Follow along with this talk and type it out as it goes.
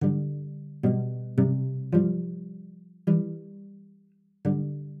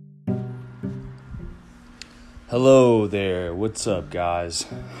Hello there, what's up, guys?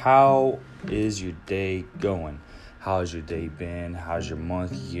 How is your day going? How's your day been? How's your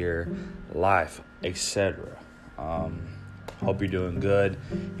month, year, life, etc.? Hope you're doing good,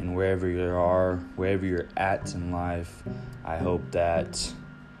 and wherever you are, wherever you're at in life, I hope that,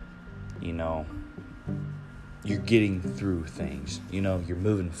 you're getting through things. You're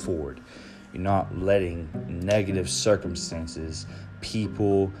moving forward. You're not letting negative circumstances,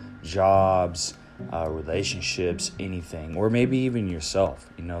 people, jobs, relationships, anything, or maybe even yourself.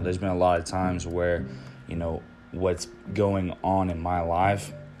 There's been a lot of times where, what's going on in my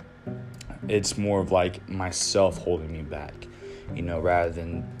life, it's more of like myself holding me back, rather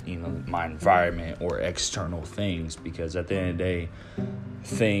than, my environment or external things, because at the end of the day,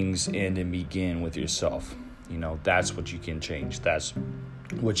 things end and begin with yourself. That's what you can change. That's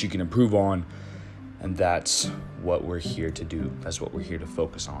what you can improve on. And that's what we're here to do. That's what we're here to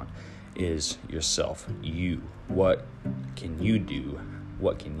focus on, is yourself, you. What can you do?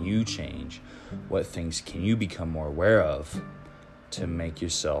 What can you change? What things can you become more aware of to make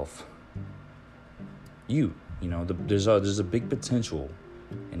yourself you? There's a big potential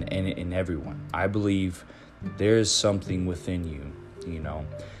in everyone. I believe there is something within you,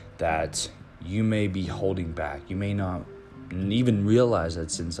 that you may be holding back. You may not even realize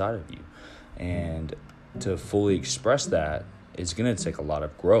that's inside of you. And to fully express that, it's going to take a lot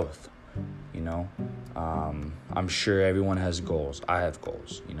of growth. I'm sure everyone has goals. I have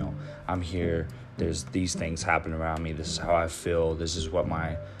goals. I'm here. There's these things happen around me. This is how I feel. This is what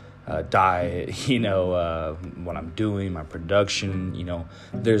my diet, what I'm doing, my production,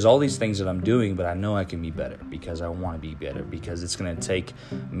 there's all these things that I'm doing, but I know I can be better because I want to be better, because it's going to take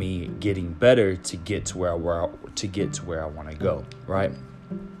me getting better to get to where I want to go, right?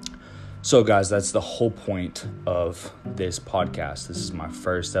 So guys, that's the whole point of this podcast. This is my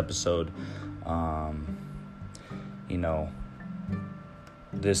first episode.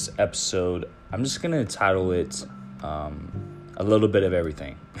 This episode, I'm just going to title it, a little bit of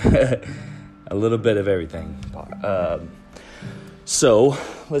everything. A little bit of everything. So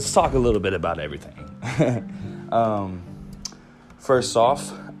let's talk a little bit about everything. First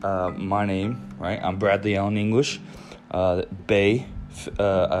off, my name, right? I'm Bradley Allen English, Bay,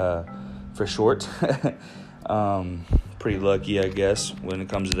 for short. Pretty lucky, I guess, when it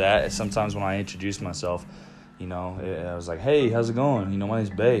comes to that. Sometimes when I introduce myself, I was like, "Hey, how's it going? My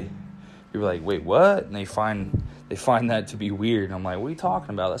name's Bay." People are like, "Wait, what?" And they find that to be weird. And I'm like, "What are you talking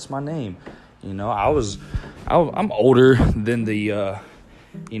about? That's my name." I'm older than the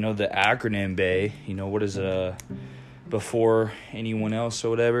the acronym Bay. What is before anyone else or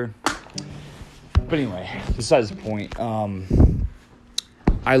whatever. But anyway, besides the point,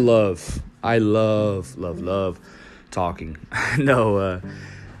 I love talking.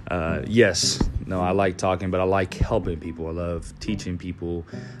 I like talking, but I like helping people. I love teaching people,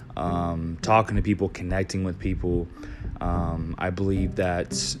 talking to people, connecting with people. I believe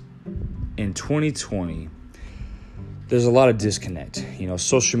that in 2020, there's a lot of disconnect.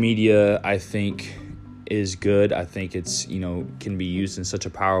 Social media, I think, is good. I think it's, can be used in such a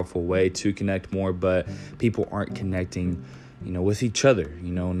powerful way to connect more, but people aren't connecting, with each other,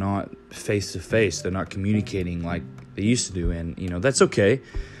 not face to face. They're not communicating like they used to do. And, that's okay.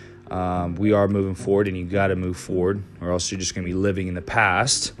 We are moving forward, and you got to move forward, or else you're just going to be living in the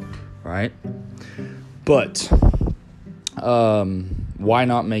past, right? But why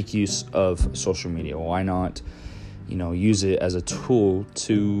not make use of social media? Why not, use it as a tool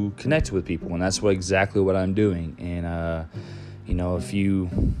to connect with people? And that's exactly what I'm doing. And, if you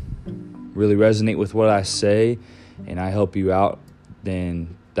really resonate with what I say and I help you out,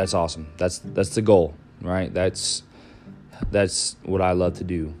 then that's awesome. That's the goal, right? That's what I love to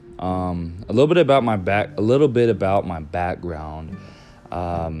do. A little bit about my background.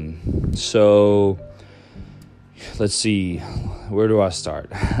 So let's see, where do I start?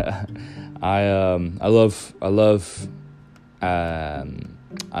 I love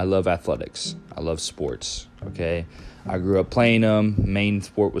athletics. I love sports. Okay. I grew up playing them. Main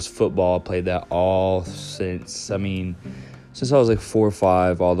sport was football. I played that all since I was like 4 or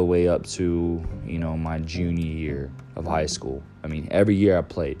 5, all the way up to, my junior year of high school. Every year I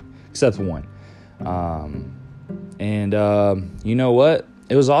played, except one. You know what?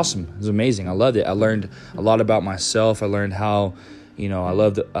 It was awesome. It was amazing. I loved it. I learned a lot about myself. I learned how,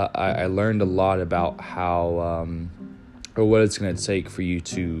 I learned a lot about how, or what it's going to take for you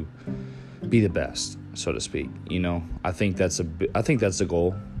to be the best, so to speak. I think that's the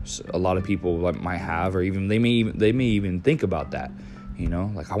goal. A lot of people might have, or even they may even think about that.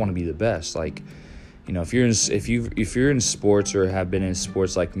 Like, I want to be the best. Like, if you're in sports or have been in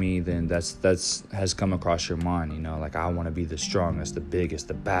sports like me, then that's has come across your mind. Like I want to be the strongest, the biggest,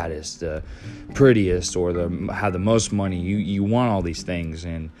 the baddest, the prettiest, or have the most money. You want all these things,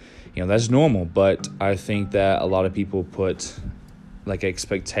 and that's normal. But I think that a lot of people put like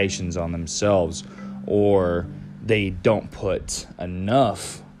expectations on themselves, or they don't put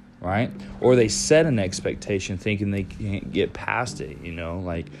enough, right? Or they set an expectation thinking they can't get past it,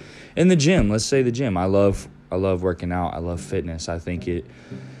 like in the gym. Let's say the gym. I love working out. I love fitness. I think it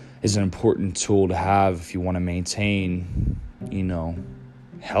is an important tool to have if you want to maintain,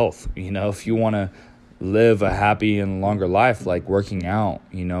 health. If you want to live a happy and longer life, like working out,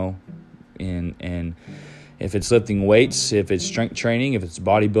 and if it's lifting weights, if it's strength training, if it's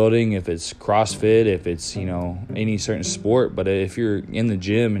bodybuilding, if it's CrossFit, if it's, any certain sport. But if you're in the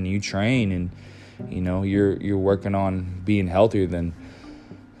gym and you train and, you're working on being healthier, then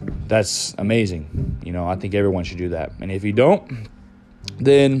that's amazing. I think everyone should do that. And if you don't,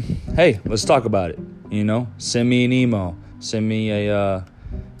 then, hey, let's talk about it. Send me an email, send me a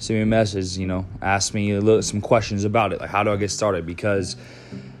message, ask me some questions about it. Like, how do I get started? Because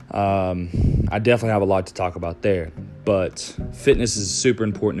I definitely have a lot to talk about there, but fitness is super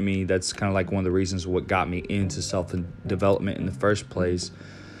important to me. That's kind of like one of the reasons what got me into self-development in the first place.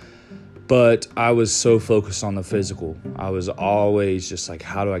 But I was so focused on the physical. I was always just like,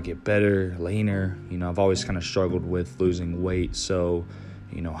 how do I get better, leaner? I've always kind of struggled with losing weight. So,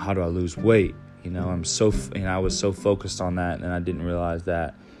 how do I lose weight? I was so focused on that, and I didn't realize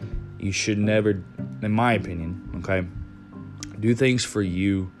that you should never, in my opinion, okay, do things for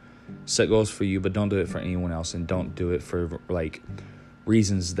you. Set goals for you, but don't do it for anyone else, and don't do it for like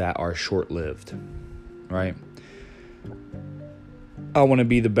reasons that are short-lived, right? I want to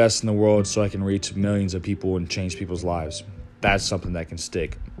be the best in the world so I can reach millions of people and change people's lives. That's something that can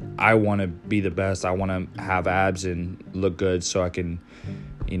stick. I want to be the best. I want to have abs and look good so I can,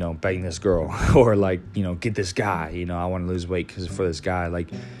 bang this girl or get this guy. I want to lose weight for this guy. Like,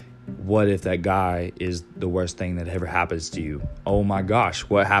 what if that guy is the worst thing that ever happens to you? Oh my gosh,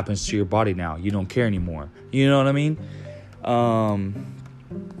 what happens to your body now? You don't care anymore. You know what I mean?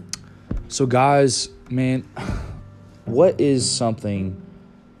 So guys, man, what is something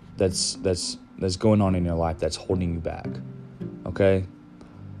that's going on in your life that's holding you back? Okay?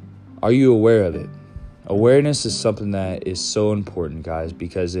 Are you aware of it? Awareness is something that is so important, guys,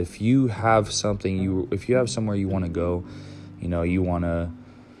 because if you have somewhere you want to go, you want to,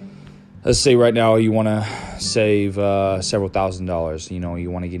 let's say right now you want to save several $1,000s,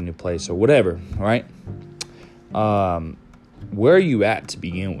 you want to get a new place or whatever, right? Where are you at to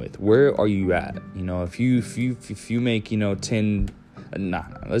begin with? Where are you at? If you make,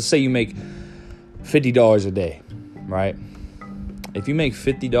 let's say you make $50 a day, right? If you make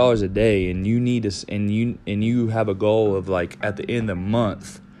 $50 a day and you need to, and you have a goal of like at the end of the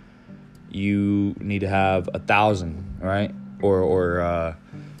month, you need to have 1,000, right? Let's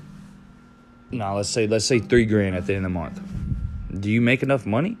say $3,000 at the end of the month. Do you make enough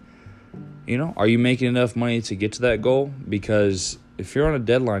money? Are you making enough money to get to that goal? Because if you're on a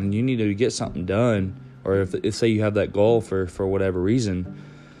deadline, you need to get something done, or if say you have that goal for whatever reason,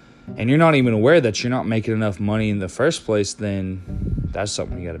 and you're not even aware that you're not making enough money in the first place, then that's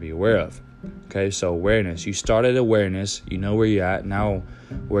something you got to be aware of. Okay, so awareness. You started awareness. You know where you're at. Now,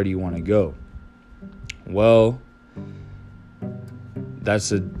 where do you want to go? Well,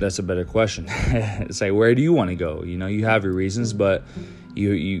 that's a better question. It's like, where do you want to go? You have your reasons, but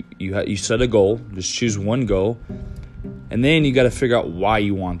you set a goal. Just choose one goal, and then you got to figure out why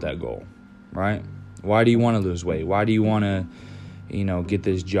you want that goal, right? Why do you want to lose weight? Why do you want to, get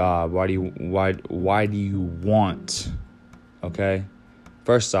this job? Why do you want? Okay.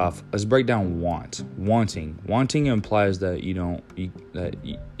 First off, let's break down want. Wanting implies that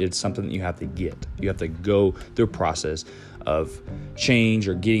it's something that you have to get. You have to go through a process of change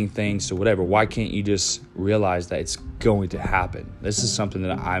or getting things. So whatever. Why can't you just realize that it's going to happen? This is something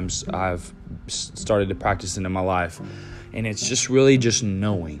that I've started to practice in my life, and it's just really just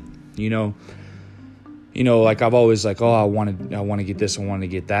knowing. Like I've always like, I want to get this, I want to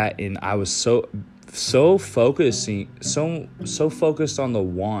get that, and I was so focused on the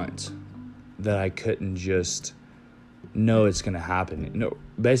want that I couldn't just know it's going to happen. No,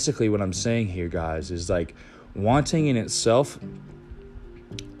 basically what I'm saying here, guys, is like wanting in itself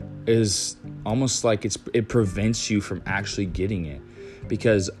is almost like it prevents you from actually getting it.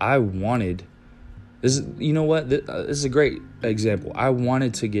 Because I wanted this, this is a great example. I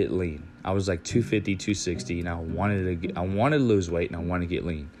wanted to get lean. I was like 250, 260, and I wanted to lose weight, and I wanted to get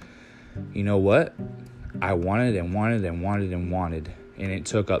lean. You know what? I wanted and wanted and wanted and wanted, and it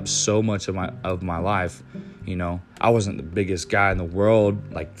took up so much of my life. I wasn't the biggest guy in the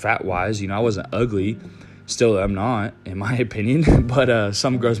world, like fat wise. I wasn't ugly. Still am not, in my opinion, but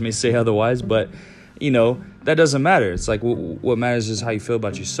some girls may say otherwise. But that doesn't matter. It's like what matters is how you feel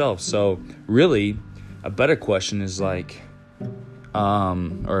about yourself. So really, a better question is like,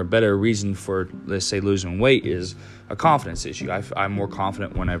 or a better reason for, let's say, losing weight is a confidence issue. I'm more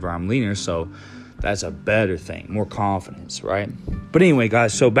confident whenever I'm leaner, so that's a better thing, more confidence, right? But anyway,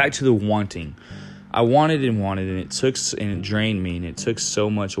 guys, so back to the wanting. I wanted, and it drained me, and it took so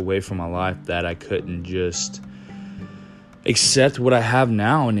much away from my life that I couldn't just accept what I have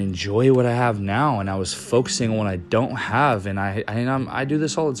now and enjoy what I have now. And I was focusing on what I don't have, and I do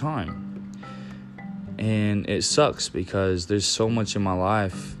this all the time. And it sucks because there's so much in my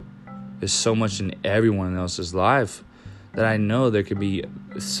life, there's so much in everyone else's life that I know there could be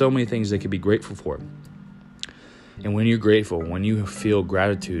so many things they could be grateful for. And when you're grateful, when you feel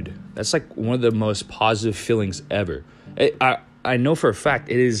gratitude, that's like one of the most positive feelings ever. I know for a fact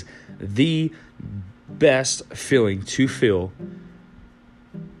it is the best feeling to feel,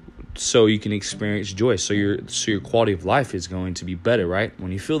 so you can experience joy. So your quality of life is going to be better, right?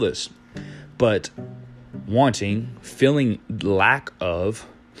 When you feel this. But feeling lack of,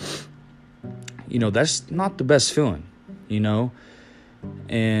 that's not the best feeling,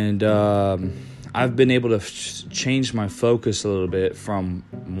 And I've been able to change my focus a little bit from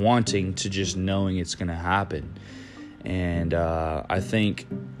wanting to just knowing it's going to happen. And I think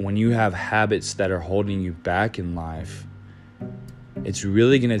when you have habits that are holding you back in life, it's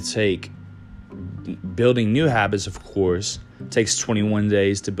really going to take building new habits, of course. It takes 21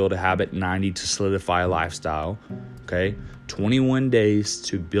 days to build a habit, 90 to solidify a lifestyle. Okay, 21 days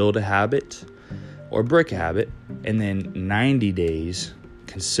to build a habit or break a habit, and then 90 days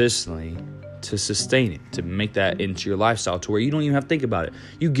consistently to sustain it, to make that into your lifestyle to where you don't even have to think about it.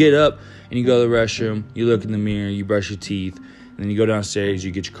 You get up and you go to the restroom, you look in the mirror, you brush your teeth, and then you go downstairs,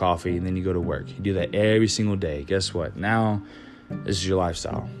 you get your coffee, and then you go to work. You do that every single day. Guess what? Now, this is your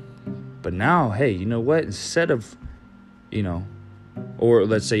lifestyle. But now, hey, you know what? Instead of, or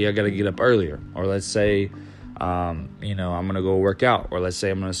let's say I got to get up earlier, or let's say, I'm going to go work out, or let's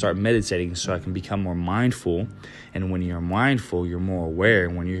say I'm going to start meditating so I can become more mindful. And when you're mindful, you're more aware.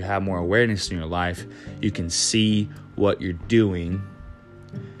 And when you have more awareness in your life, you can see what you're doing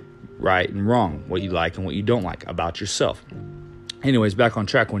right and wrong, what you like and what you don't like about yourself. Anyways, back on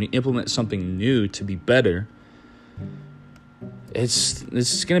track. When you implement something new to be better, it's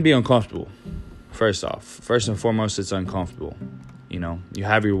going to be uncomfortable. First and foremost, it's uncomfortable. You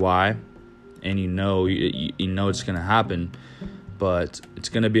have your why, and you know it's going to happen, but it's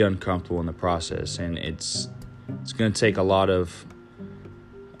going to be uncomfortable in the process, and it's going to take a lot of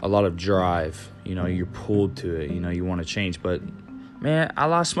drive. You're pulled to it. You want to change, but man, I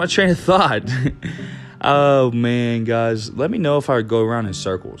lost my train of thought. Oh man, guys, let me know if I go around in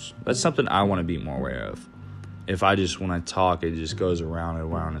circles. That's something I want to be more aware of. If when I talk, it just goes around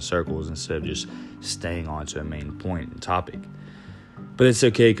and around in circles instead of just staying on to a main point and topic. But it's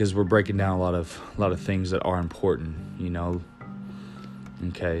okay because we're breaking down a lot of things that are important,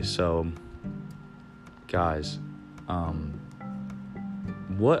 Okay, so guys,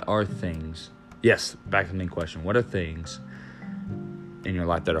 what are things? Yes, back to the main question. What are things in your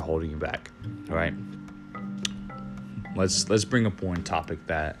life that are holding you back? All right. Let's bring up one topic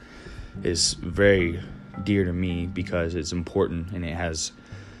that is very dear to me because it's important and it has,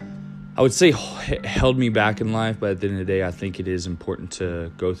 I would say, held me back in life. But at the end of the day, I think it is important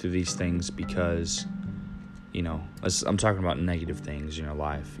to go through these things because, I'm talking about negative things in your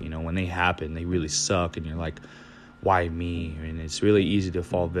life. When they happen, they really suck, and you're like, why me? And it's really easy to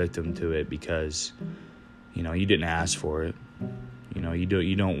fall victim to it because, you didn't ask for it.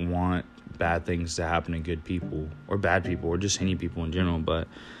 You don't want bad things to happen to good people or bad people or just any people in general. But,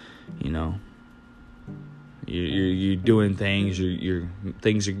 you're doing things,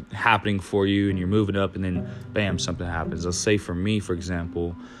 things are happening for you, and you're moving up, and then bam, something happens. Let's say for me, for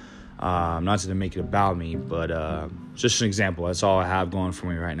example, not to make it about me, but just an example. That's all I have going for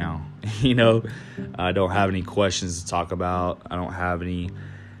me right now. I don't have any questions to talk about. I don't have any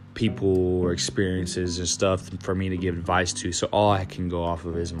people or experiences and stuff for me to give advice to. So all I can go off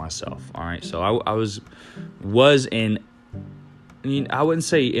of is myself. All right. So I was in. I wouldn't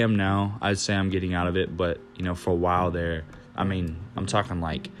say am now. I'd say I'm getting out of it, but for a while there, I'm talking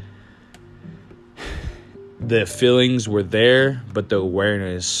like the feelings were there, but the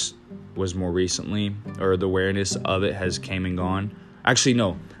awareness was more recently, or the awareness of it has came and gone. Actually,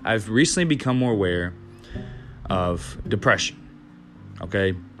 no, I've recently become more aware of depression.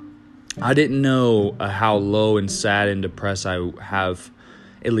 Okay. I didn't know how low and sad and depressed I have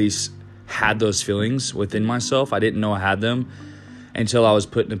at least had those feelings within myself. I didn't know I had them until I was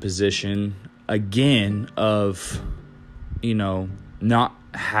put in a position again of, not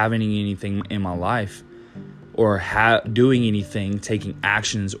having anything in my life or doing anything, taking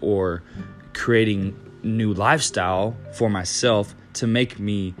actions or creating new lifestyle for myself to make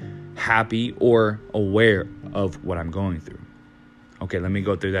me happy or aware of what I'm going through. Okay, let me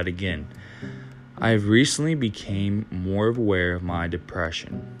go through that again. I've recently became more aware of my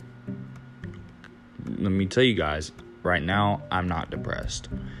depression. Let me tell you guys, right now, I'm not depressed.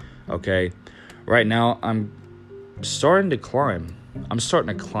 Okay? Right now, I'm starting to climb.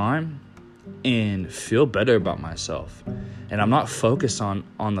 And feel better about myself. And I'm not focused on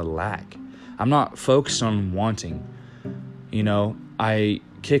the lack. I'm not focused on wanting. I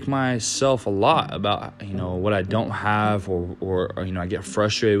kick myself a lot about, what I don't have or I get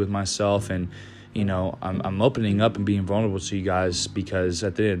frustrated with myself, and, I'm opening up and being vulnerable to you guys because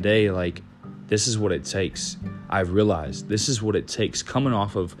at the end of the day, like, this is what it takes. I've realized this is what it takes coming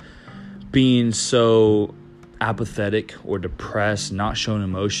off of being so apathetic or depressed, not showing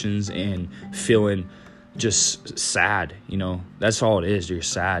emotions and feeling just sad. That's all it is. You're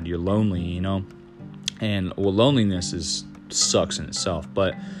sad, you're lonely, and loneliness sucks in itself,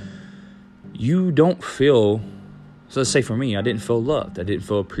 but you don't feel, so let's say for me, I didn't feel loved, I didn't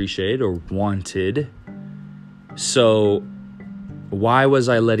feel appreciated or wanted. So why was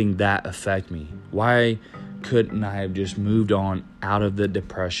I letting that affect me? Why couldn't I have just moved on out of the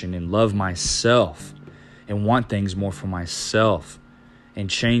depression and love myself and want things more for myself and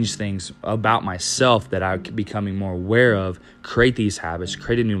change things about myself that I'm becoming more aware of, create these habits,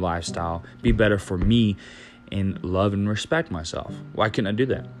 create a new lifestyle, be better for me, and love and respect myself? Why couldn't I do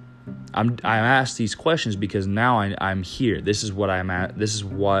that? I asked these questions because now I'm here. This is what I'm at. This is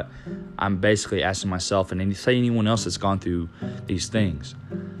what I'm basically asking myself and anyone else that's gone through these things.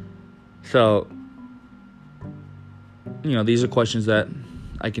 So, these are questions that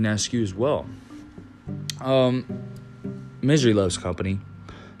I can ask you as well. Misery loves company.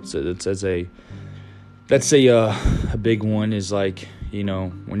 So that's a big one. Is like,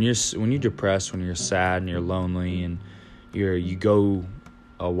 when you're depressed, when you're sad and you're lonely and you go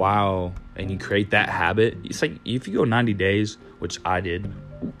a while and you create that habit. It's like if you go 90 days, which I did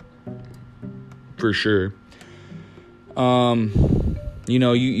for sure.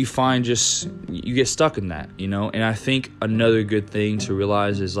 You find you get stuck in that, and I think another good thing to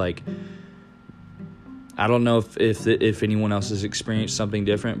realize is like, I don't know if anyone else has experienced something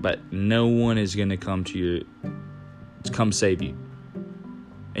different, but no one is going to come save you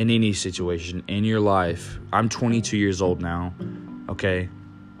in any situation in your life. I'm 22 years old now. Okay.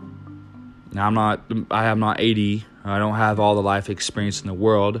 Now I'm not 80. I don't have all the life experience in the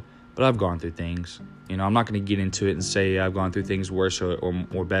world, but I've gone through things. I'm not going to get into it and say I've gone through things worse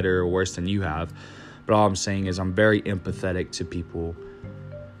or better or worse than you have. But all I'm saying is I'm very empathetic to people,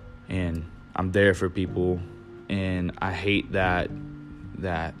 and I'm there for people. And I hate that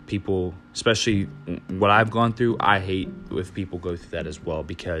people, especially what I've gone through, I hate if people go through that as well,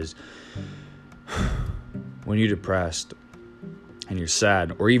 because when you're depressed and you're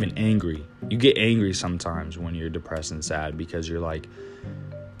sad or even angry, you get angry sometimes when you're depressed and sad because you're like,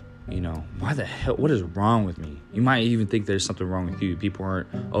 why the hell, what is wrong with me? You might even think there's something wrong with you. People aren't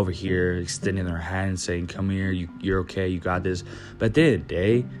over here extending their hand saying, come here, you're okay, you got this. But at the end of the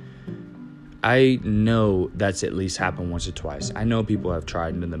day, I know that's at least happened once or twice. I know people have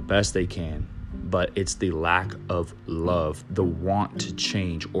tried and done the best they can, but it's the lack of love, the want to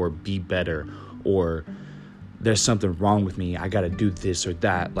change or be better, or there's something wrong with me, I gotta do this or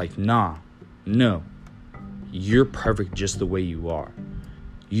that. Like, no, you're perfect just the way you are.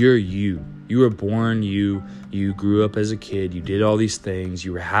 You're you. You were born you grew up as a kid, you did all these things,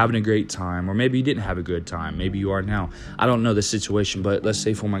 you were having a great time, or maybe you didn't have a good time, maybe you are now. I don't know the situation, but let's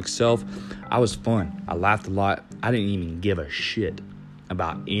say for myself, I was fun. I laughed a lot. I didn't even give a shit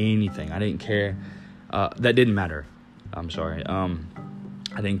about anything. I didn't care. That didn't matter. I'm sorry. I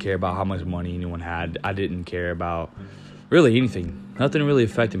didn't care about how much money anyone had. I didn't care about really anything. Nothing really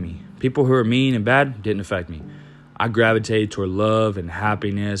affected me. People who are mean and bad didn't affect me. I gravitated toward love and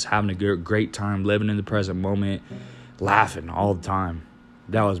happiness, having a great time, living in the present moment, laughing all the time.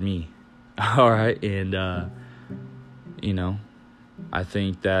 That was me. All right. And, I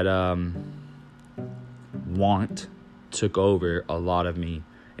think that want took over a lot of me.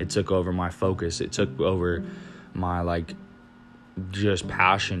 It took over my focus. It took over my, just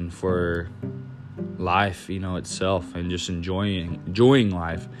passion for life, itself, and just enjoying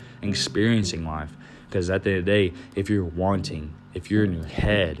life and experiencing life. Because at the end of the day, if you're wanting, if you're in your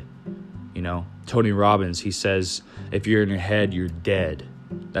head, Tony Robbins, he says, if you're in your head, you're dead.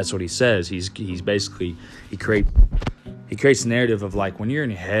 That's what he says. He's basically, he creates a narrative of like when you're in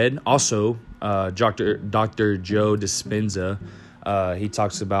your head. Also, Dr. Joe Dispenza, he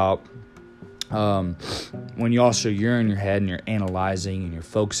talks about when you're in your head and you're analyzing and you're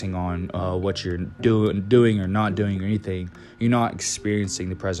focusing on what you're doing or not doing or anything, you're not experiencing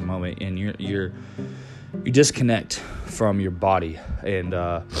the present moment, and you disconnect from your body. And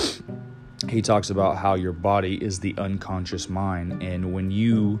he talks about how your body is the unconscious mind, and when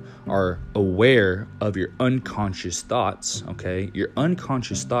you are aware of your unconscious thoughts, your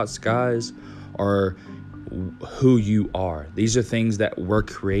unconscious thoughts, guys, are who you are. These are things that were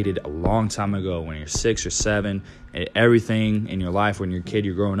created a long time ago when you're 6 or 7, and everything in your life, when you're a kid,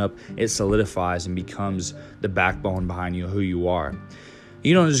 you're growing up, it solidifies and becomes the backbone behind you, who you are.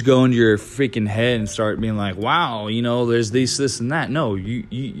 You don't just go into your freaking head and start being like, wow, there's this and that. No,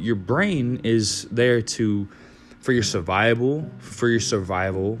 your brain is there for your survival, for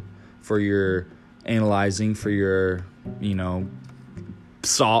your analyzing, for your,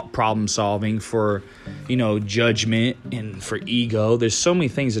 problem solving, for, judgment, and for ego. There's so many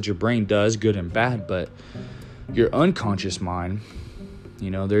things that your brain does, good and bad, but your unconscious mind,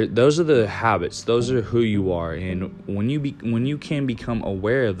 those are the habits. Those are who you are. And when you can become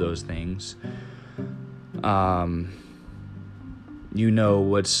aware of those things,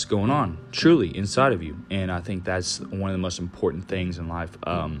 what's going on truly inside of you. And I think that's one of the most important things in life.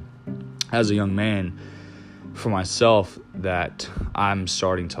 As a young man, for myself, that I'm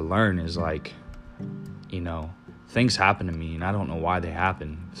starting to learn is like, things happen to me and I don't know why they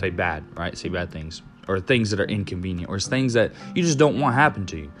happen. Say bad, right? Say bad things. Or things that are inconvenient, or things that you just don't want happen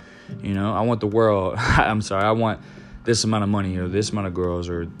to you. I want the world, I want this amount of money, or this amount of girls,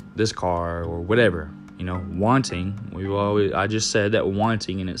 or this car, or whatever. Wanting, I just said that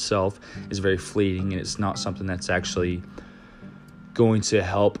wanting in itself is very fleeting, and it's not something that's actually going to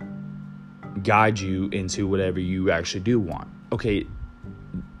help guide you into whatever you actually do want. Okay,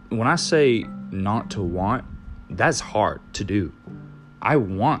 when I say not to want, that's hard to do. I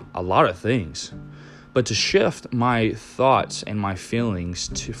want a lot of things. But to shift my thoughts and my feelings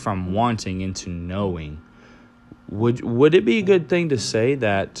from wanting into knowing, would it be a good thing to say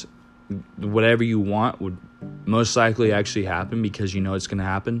that whatever you want would most likely actually happen because it's going to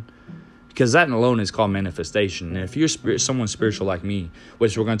happen? Because that alone is called manifestation. And if you're someone spiritual like me,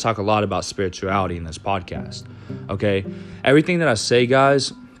 which we're going to talk a lot about spirituality in this podcast, okay? Everything that I say,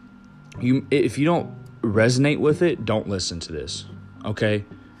 guys, if you don't resonate with it, don't listen to this, okay?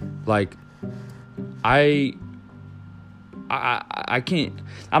 Like, I can't,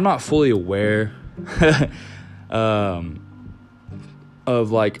 I'm not fully aware of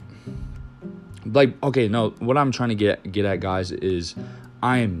like, okay, no, what I'm trying to get at, guys, is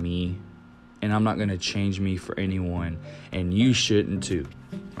I am me, and I'm not going to change me for anyone, and you shouldn't too.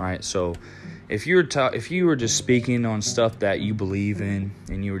 All right. So if you were just speaking on stuff that you believe in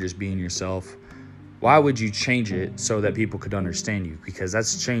and you were just being yourself, why would you change it so that people could understand you? Because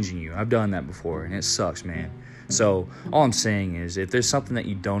that's changing you. I've done that before, and it sucks, man. So all I'm saying is, if there's something that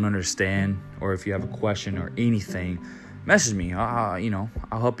you don't understand, or if you have a question or anything, message me. I'll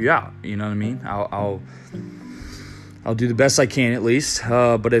help you out. You know what I mean? I'll do the best I can, at least.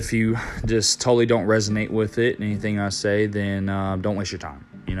 But if you just totally don't resonate with it, anything I say, then don't waste your time.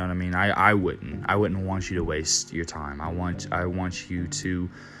 You know what I mean? I wouldn't want you to waste your time. I want you to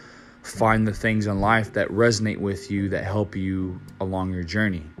find the things in life that resonate with you, that help you along your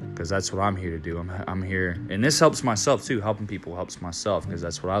journey, because that's what I'm here to do. I'm here, and this helps myself too. Helping people helps myself, because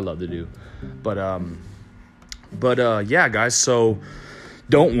that's what I love to do. But yeah, guys. So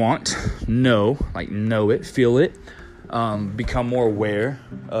don't want, know it, feel it. Become more aware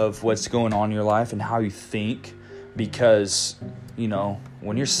of what's going on in your life and how you think, because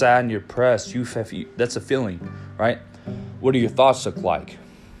when you're sad and you're depressed, that's a feeling, right? What do your thoughts look like?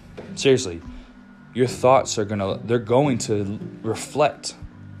 Seriously, your thoughts are going to reflect,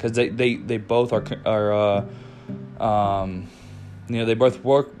 because they both are they both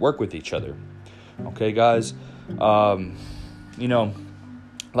work with each other. Okay, guys. Like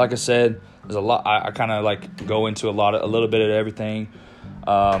I said, there's a lot. I kind of like go into a little bit of everything,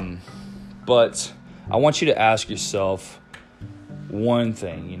 but I want you to ask yourself one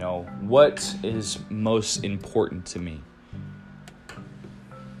thing. What is most important to me?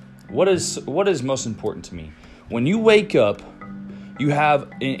 What is most important to me? When you wake up, you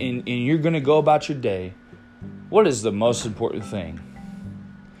have, and you're going to go about your day, what is the most important thing?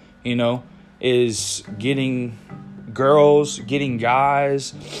 Is getting girls, getting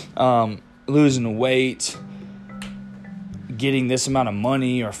guys, losing weight, getting this amount of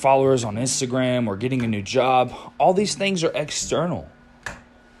money or followers on Instagram or getting a new job. All these things are external,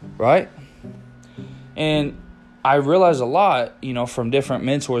 right? And I realize a lot, from different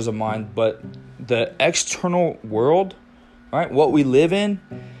mentors of mine, but the external world, right, what we live in,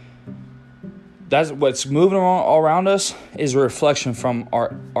 that's what's moving all around us is a reflection from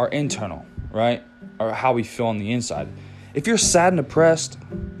our internal, right, or how we feel on the inside. If you're sad and depressed,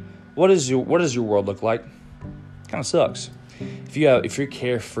 what does your world look like? Kind of sucks. If you're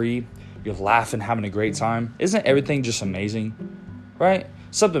carefree, you're laughing, having a great time, isn't everything just amazing, right?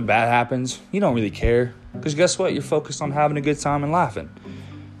 Something bad happens, you don't really care, because guess what? You're focused on having a good time and laughing,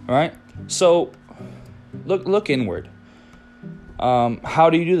 all right? So look inward. How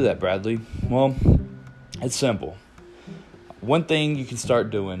do you do that, Bradley? Well, it's simple. One thing you can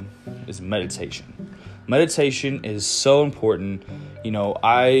start doing is meditation. Meditation is so important.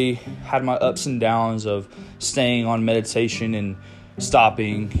 I had my ups and downs of staying on meditation and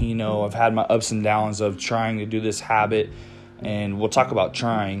stopping. I've had my ups and downs of trying to do this habit, and we'll talk about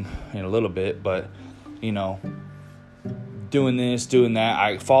trying in a little bit, but, doing this, doing that,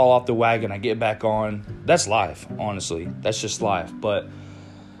 I fall off the wagon, I get back on. That's life, honestly. That's just life. But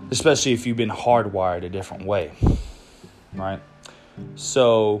especially if you've been hardwired a different way, right?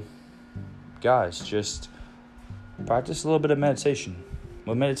 So, guys, just practice a little bit of meditation.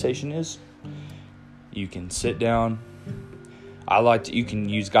 What meditation is, you can sit down. You can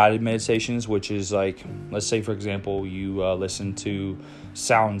use guided meditations, which is like, let's say, for example, you listen to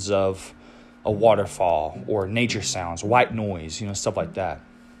sounds of a waterfall or nature sounds, white noise, stuff like that.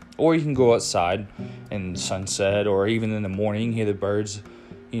 Or you can go outside in sunset, or even in the morning, hear the birds,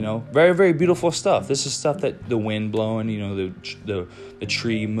 very, very beautiful stuff. This is stuff that the wind blowing, the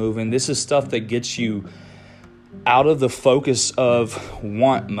tree moving. This is stuff that gets you out of the focus of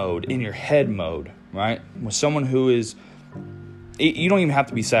want mode, in your head mode, right? With someone who is, you don't even have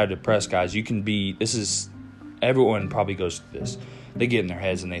to be sad or depressed, guys. You can be, everyone probably goes through this. They get in their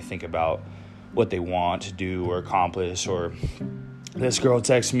heads and they think about what they want to do or accomplish, or this girl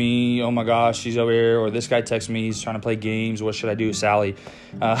texts me, oh my gosh, she's over here, or this guy texts me, he's trying to play games, what should I do, Sally?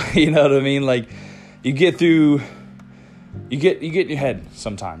 You know what I mean? Like, you get in your head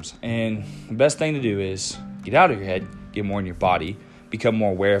sometimes, and the best thing to do is get out of your head, get more in your body, become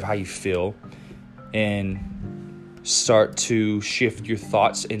more aware of how you feel, and start to shift your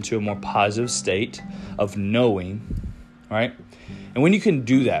thoughts into a more positive state of knowing, right? And when you can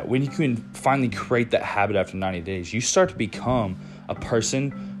do that, when you can finally create that habit after 90 days, you start to become a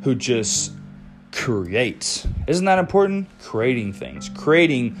person who just creates. Isn't that important? Creating things,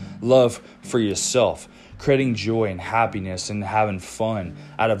 creating love for yourself, creating joy and happiness and having fun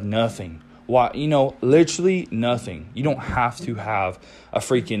out of nothing. Why? Literally nothing. You don't have to have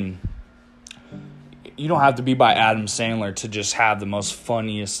you don't have to be by Adam Sandler to just have the most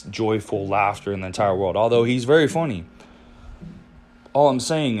funniest, joyful laughter in the entire world, although he's very funny. All I'm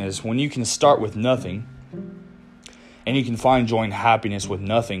saying is, when you can start with nothing and you can find joy and happiness with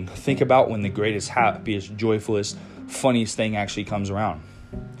nothing, think about when the greatest, happiest, joyfulest, funniest thing actually comes around.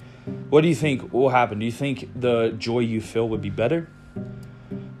 What do you think will happen? Do you think the joy you feel would be better?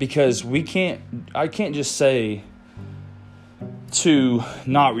 Because I can't just say to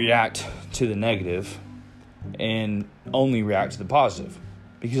not react to the negative and only react to the positive.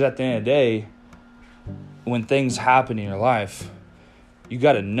 Because at the end of the day, when things happen in your life, you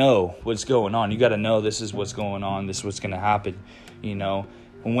got to know what's going on. You got to know this is what's going on. This is what's going to happen, And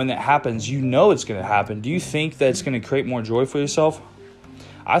when that happens, it's going to happen. Do you think that it's going to create more joy for yourself?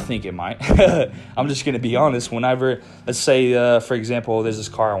 I think it might. I'm just going to be honest. Whenever, let's say, for example, there's this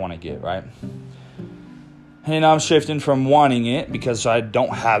car I want to get, right? And I'm shifting from wanting it because I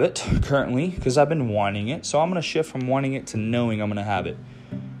don't have it currently, because I've been wanting it. So I'm going to shift from wanting it to knowing I'm going to have it.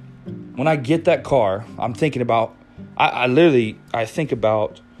 When I get that car, I'm thinking about, I think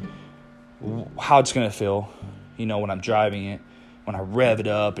about how it's going to feel, when I'm driving it, when I rev it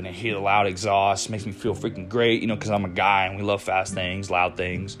up and I hear the loud exhaust. It makes me feel freaking great, because I'm a guy and we love fast things, loud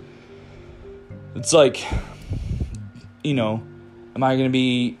things. It's like, am I going to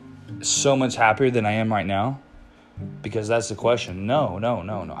be so much happier than I am right now? Because that's the question. No.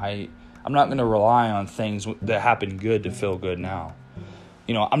 I'm not going to rely on things that happen good to feel good now.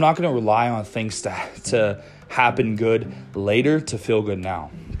 I'm not going to rely on things to happen good later to feel good now.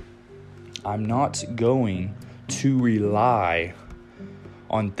 I'm not going to rely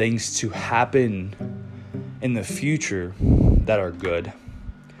on things to happen in the future that are good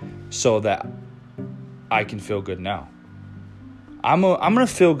so that I can feel good now. I'm going to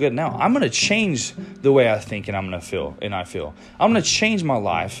feel good now. I'm going to change the way I think and I feel. I'm going to change my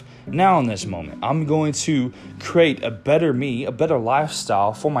life now in this moment. I'm going to create a better me, a better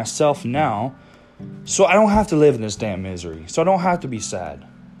lifestyle for myself now, so I don't have to live in this damn misery. So I don't have to be sad.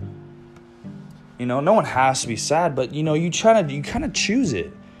 No one has to be sad, but you kind of choose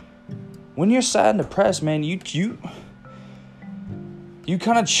it. When you're sad and depressed, man, you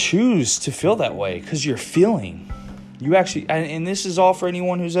kind of choose to feel that way because you're feeling. You actually, and this is all for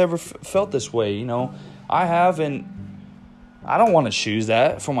anyone who's ever felt this way. I have, and I don't want to choose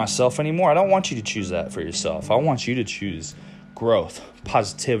that for myself anymore. I don't want you to choose that for yourself. I want you to choose growth,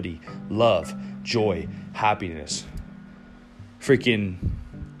 positivity, love, joy, happiness, freaking,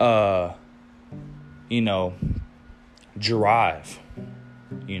 drive,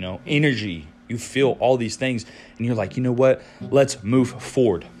 energy. You feel all these things and you're like, you know what? Let's move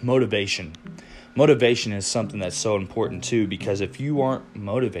forward. Motivation. Motivation is something that's so important too, because if you aren't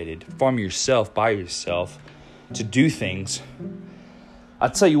motivated from yourself, by yourself, to do things, I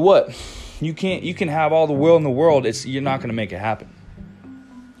tell you what, you can have all the will in the world. You're not going to make it happen.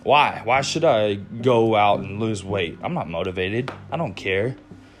 Why? Why should I go out and lose weight? I'm not motivated. I don't care.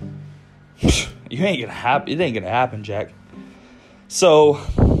 It ain't going to happen, Jack. So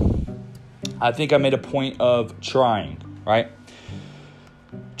I think I made a point of trying, right?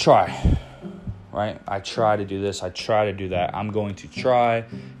 Try. Right? I try to do this. I try to do that. I'm going to try.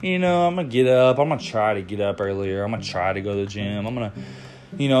 I'm going to get up. I'm going to try to get up earlier. I'm going to try to go to the gym. I'm going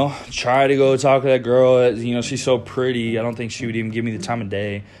to, try to go talk to that girl. She's so pretty. I don't think she would even give me the time of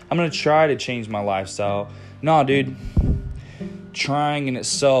day. I'm going to try to change my lifestyle. No, dude. Trying in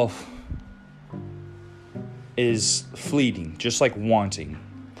itself is fleeting, just like wanting.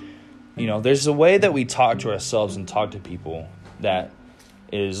 There's a way that we talk to ourselves and talk to people that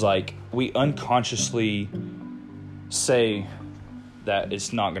is like we unconsciously say that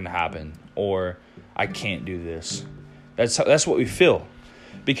it's not going to happen or I can't do this. That's what we feel.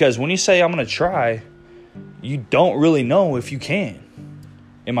 Because when you say I'm going to try, you don't really know if you can.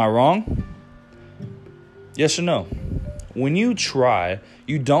 Am I wrong? Yes or no? When you try,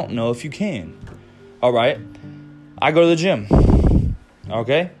 you don't know if you can. All right? I go to the gym.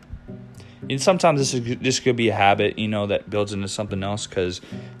 Okay? And sometimes this could be a habit, that builds into something else because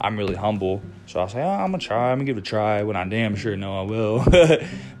I'm really humble. So I'll say, I'm going to try. I'm going to give it a try when I damn sure know I will.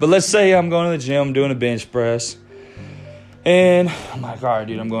 But let's say I'm going to the gym doing a bench press. And I'm like, all right,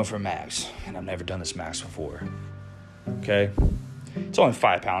 dude, I'm going for a max. And I've never done this max before. Okay? It's only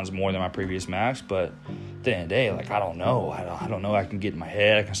 5 pounds more than my previous max. But at the end of the day, I don't know. I don't know. I can get in my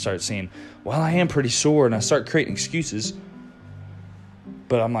head. I can start saying, well, I am pretty sore. And I start creating excuses.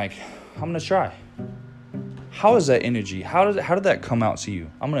 But I'm like, I'm going to try. How is that energy? How did that come out to you?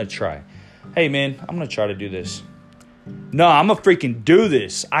 I'm going to try. Hey, man, I'm going to try to do this. No, I'm going to freaking do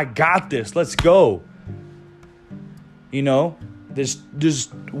this. I got this. Let's go. There's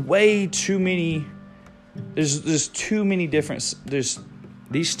way too many. There's too many different.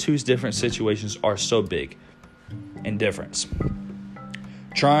 These two different situations are so big and different.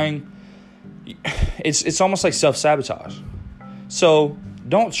 Trying, it's almost like self-sabotage. So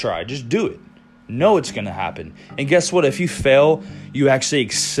don't try, just do it. Know it's going to happen. And guess what? If you fail, you actually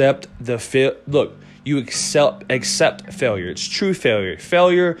accept you accept failure. It's true failure.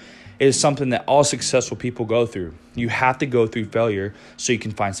 Failure is something that all successful people go through. You have to go through failure so you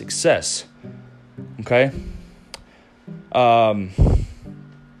can find success. Okay?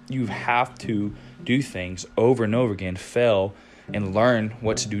 You have to do things over and over again, fail, and learn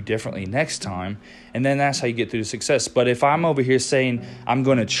what to do differently next time. And then that's how you get through the success. But if I'm over here saying I'm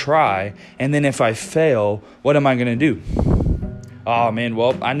going to try, and then if I fail, what am I going to do? Oh, man,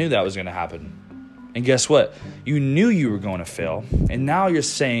 well, I knew that was going to happen. And guess what? You knew you were going to fail. And now you're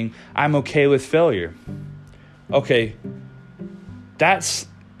saying, I'm okay with failure. Okay, that's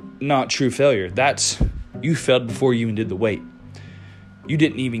not true failure. That's you failed before you even did the weight. You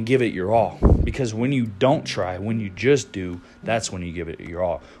didn't even give it your all. Because when you don't try, when you just do, that's when you give it your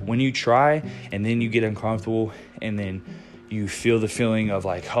all. When you try and then you get uncomfortable and then you feel the feeling of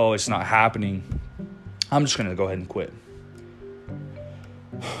like, oh, it's not happening, I'm just going to go ahead and quit.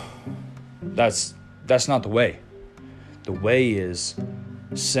 That's not the way. The way is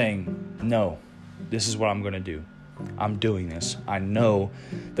saying, no, this is what I'm going to do. I'm doing this. I know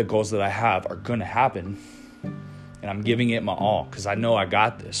the goals that I have are going to happen. And I'm giving it my all because I know I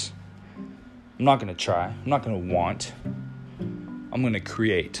got this. I'm not going to try. I'm not going to want. I'm going to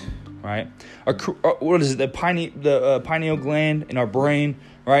create, right? What is it? The pineal gland in our brain,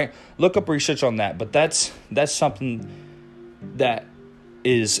 right? Look up research on that. But that's something that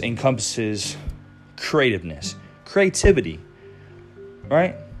encompasses creativeness, creativity,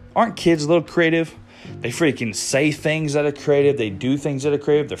 right? Aren't kids a little creative? They freaking say things that are creative. They do things that are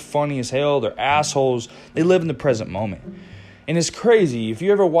creative. They're funny as hell. They're assholes. They live in the present moment. And it's crazy. If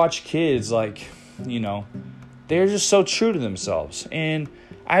you ever watch kids, like, they're just so true to themselves. And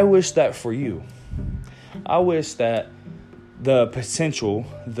I wish that for you. I wish that the potential,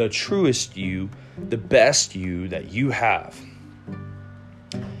 the truest you, the best you that you have.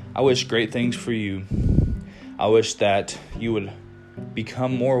 I wish great things for you. I wish that you would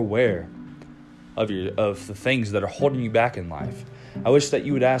become more aware of the things that are holding you back in life. I wish that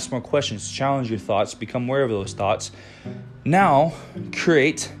you would ask more questions, challenge your thoughts, become aware of those thoughts. Now,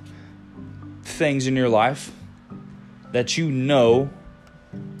 create things in your life that you know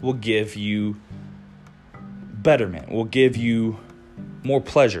will give you betterment, will give you more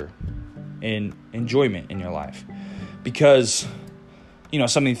pleasure and enjoyment in your life. Because,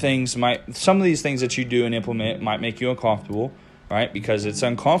 some of these things that you do and implement might make you uncomfortable, right? Because it's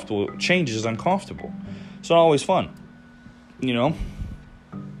uncomfortable. Change is uncomfortable. It's not always fun. You're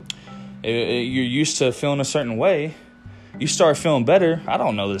used to feeling a certain way. You start feeling better. I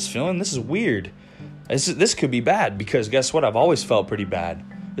don't know this feeling. This is weird. This could be bad, because guess what? I've always felt pretty bad.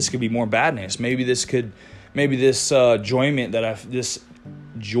 This could be more badness. Maybe this enjoyment this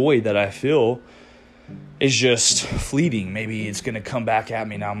joy that I feel is just fleeting. Maybe it's going to come back at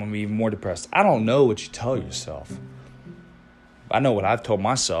me. Now I'm going to be even more depressed. I don't know what you tell yourself. I know what I've told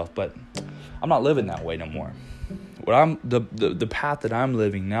myself, but I'm not living that way no more. The path that I'm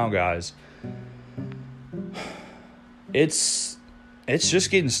living now, guys, it's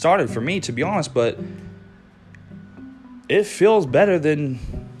just getting started for me, to be honest, but it feels better than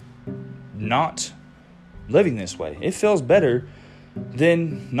not living this way. It feels better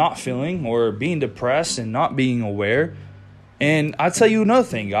than not feeling or being depressed and not being aware. And I'll tell you another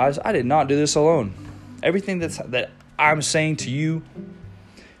thing, guys. I did not do this alone. Everything that I'm saying to you,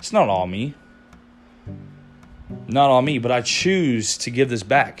 it's not all me. Not all me, but I choose to give this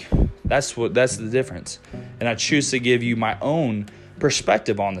back. That's the difference. And I choose to give you my own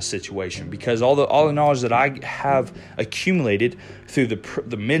perspective on the situation, because all the knowledge that I have accumulated through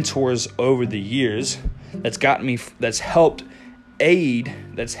the mentors over the years, that's helped aid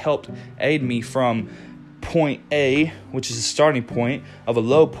me from point A, which is the starting point of a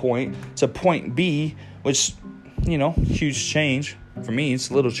low point, to point B, which, huge change. For me, it's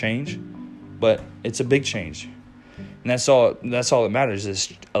a little change, but it's a big change. And that's all that matters,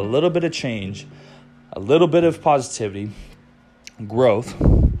 is a little bit of change, a little bit of positivity, growth,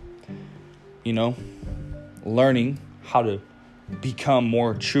 learning how to become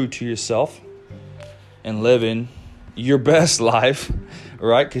more true to yourself and living your best life,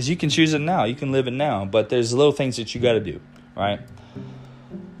 right? Because you can choose it now. You can live it now. But there's little things that you got to do, right?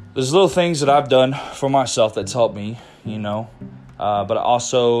 There's little things that I've done for myself that's helped me, But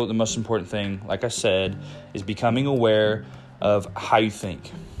also the most important thing, like I said, is becoming aware of how you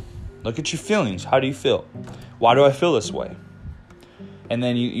think. Look at your feelings. How do you feel? Why do I feel this way? And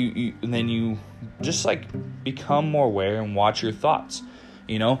then you just become more aware and watch your thoughts.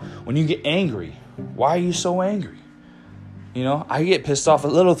 When you get angry, why are you so angry? I get pissed off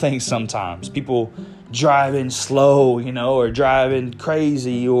at little things sometimes. People driving slow, or driving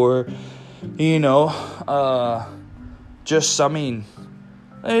crazy, or,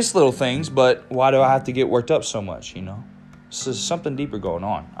 it's little things, but why do I have to get worked up so much, So there's something deeper going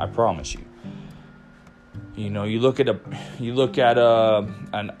on, I promise you. You look at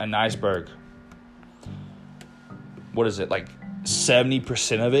an iceberg. What is it,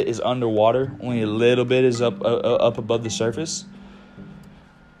 70% of it is underwater? Only a little bit is up above the surface.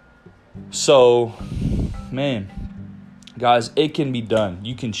 So, man, guys, it can be done.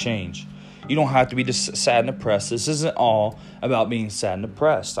 You can change. You don't have to be just sad and depressed. This isn't all about being sad and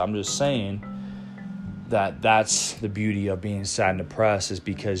depressed. I'm just saying that's the beauty of being sad and depressed, is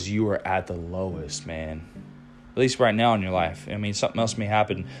because you are at the lowest, man. At least right now in your life. Something else may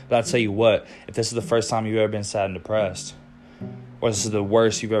happen. But I'll tell you what, if this is the first time you've ever been sad and depressed, or this is the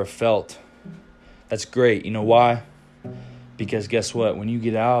worst you've ever felt, that's great. You know why? Because guess what? When you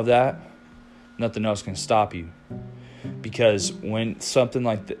get out of that, nothing else can stop you. Because when something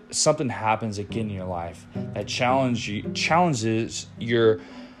happens again in your life that challenges your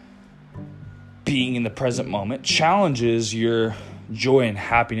being in the present moment, challenges your joy and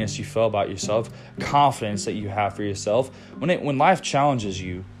happiness you feel about yourself, confidence that you have for yourself, when life challenges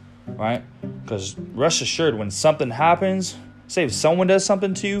you, right? Because rest assured, when something happens, say if someone does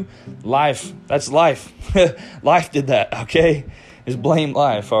something to you, that's life. Life did that, okay? Is blame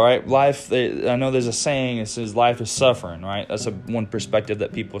life, all right? Life, I know there's a saying, it says life is suffering, right? That's one perspective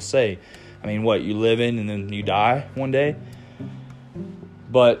that people say. What, you live in and then you die one day?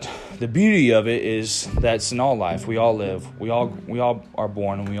 But the beauty of it is that's in all life. We all live. We all are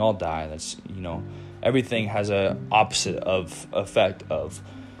born and we all die. That's, everything has a opposite of effect of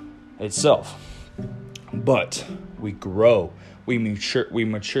itself. But we grow, we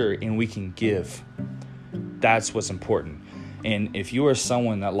mature, and we can give. That's what's important. And if you are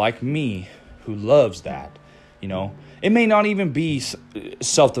someone that, like me, who loves that, it may not even be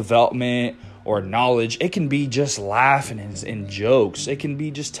self-development or knowledge. It can be just laughing and jokes. It can be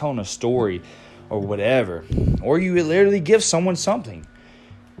just telling a story or whatever. Or you literally give someone something.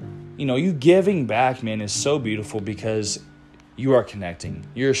 You giving back, man, is so beautiful because you are connecting.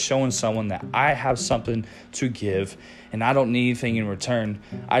 You're showing someone that I have something to give and I don't need anything in return.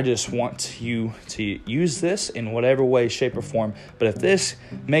 I just want you to use this in whatever way, shape, or form. But if this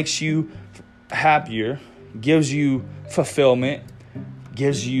makes you happier, gives you fulfillment,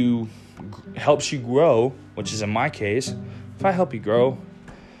 helps you grow, which is in my case, if I help you grow,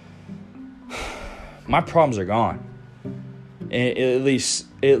 my problems are gone. At least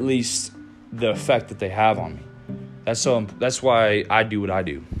the effect that they have on me. That's why I do what I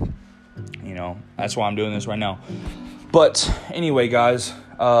do. That's why I'm doing this right now. But anyway, guys,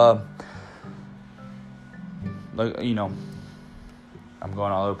 I'm going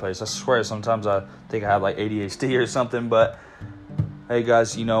all over the place. I swear sometimes I think I have like ADHD or something. But hey,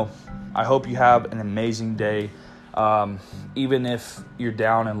 guys, I hope you have an amazing day. Even if you're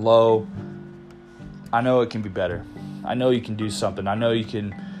down and low, I know it can be better. I know you can do something. I know you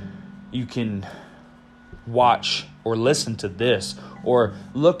can watch or listen to this or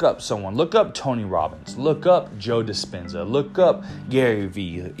look up someone. Look up Tony Robbins. Look up Joe Dispenza. Look up Gary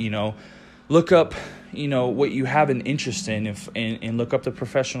Vee. Look up, what you have an interest in and look up the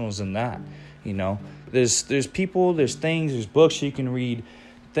professionals in that. There's people, there's things, there's books you can read,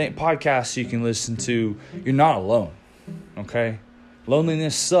 podcasts you can listen to. You're not alone, okay?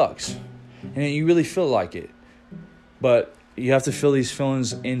 Loneliness sucks, and you really feel like it. But you have to feel these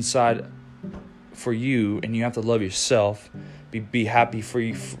feelings inside for you, and you have to love yourself, be happy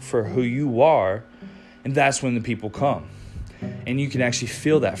for who you are, and that's when the people come. And you can actually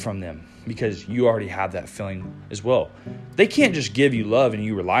feel that from them because you already have that feeling as well. They can't just give you love and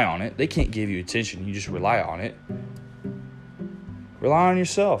you rely on it. They can't give you attention. You just rely on it. Rely on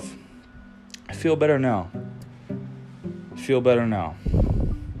yourself. I feel better now.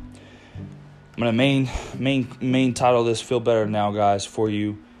 I'm going to main title this Feel Better Now, guys, for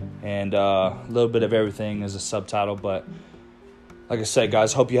you. And a little bit of everything as a subtitle. But like I said,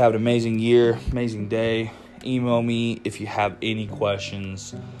 guys, hope you have an amazing year, amazing day. Email me if you have any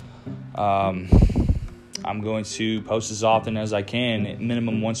questions. I'm going to post as often as I can, at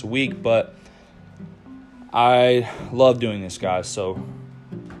minimum once a week. But I love doing this, guys. So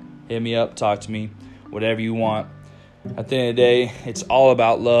hit me up, talk to me, whatever you want. At the end of the day, it's all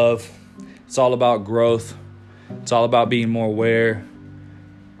about love. It's all about growth. It's all about being more aware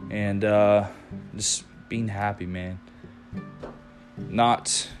and just being happy, man.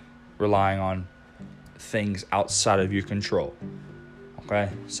 Not relying on things outside of your control. Okay?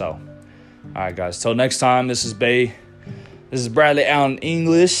 So, all right, guys. Till next time, this is Bay. This is Bradley Allen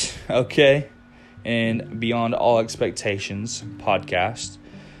English, okay? And Beyond All Expectations podcast.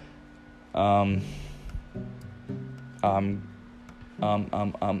 Come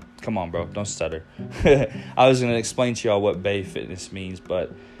on, bro. Don't stutter. I was going to explain to y'all what Bay Fitness means,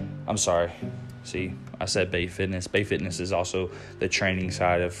 but I'm sorry. See, I said Bay Fitness. Bay Fitness is also the training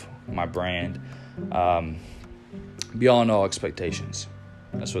side of my brand. Beyond All Expectations.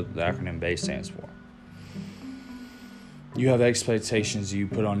 That's what the acronym Bay stands for. You have expectations you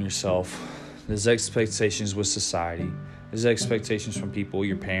put on yourself. There's expectations with society. There's expectations from people,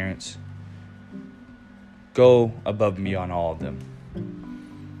 your parents. Go above and beyond all of them.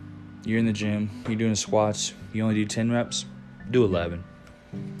 You're in the gym, you're doing squats, you only do 10 reps, do 11.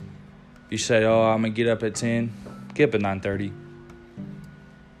 If you say, I'm going to get up at 10, get up at 9:30.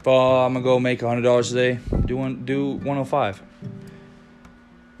 If I'm going to go make $100 a day, do 105.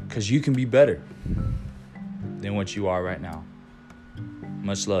 Because you can be better than what you are right now.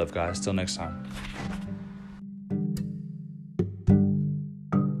 Much love, guys. Till next time.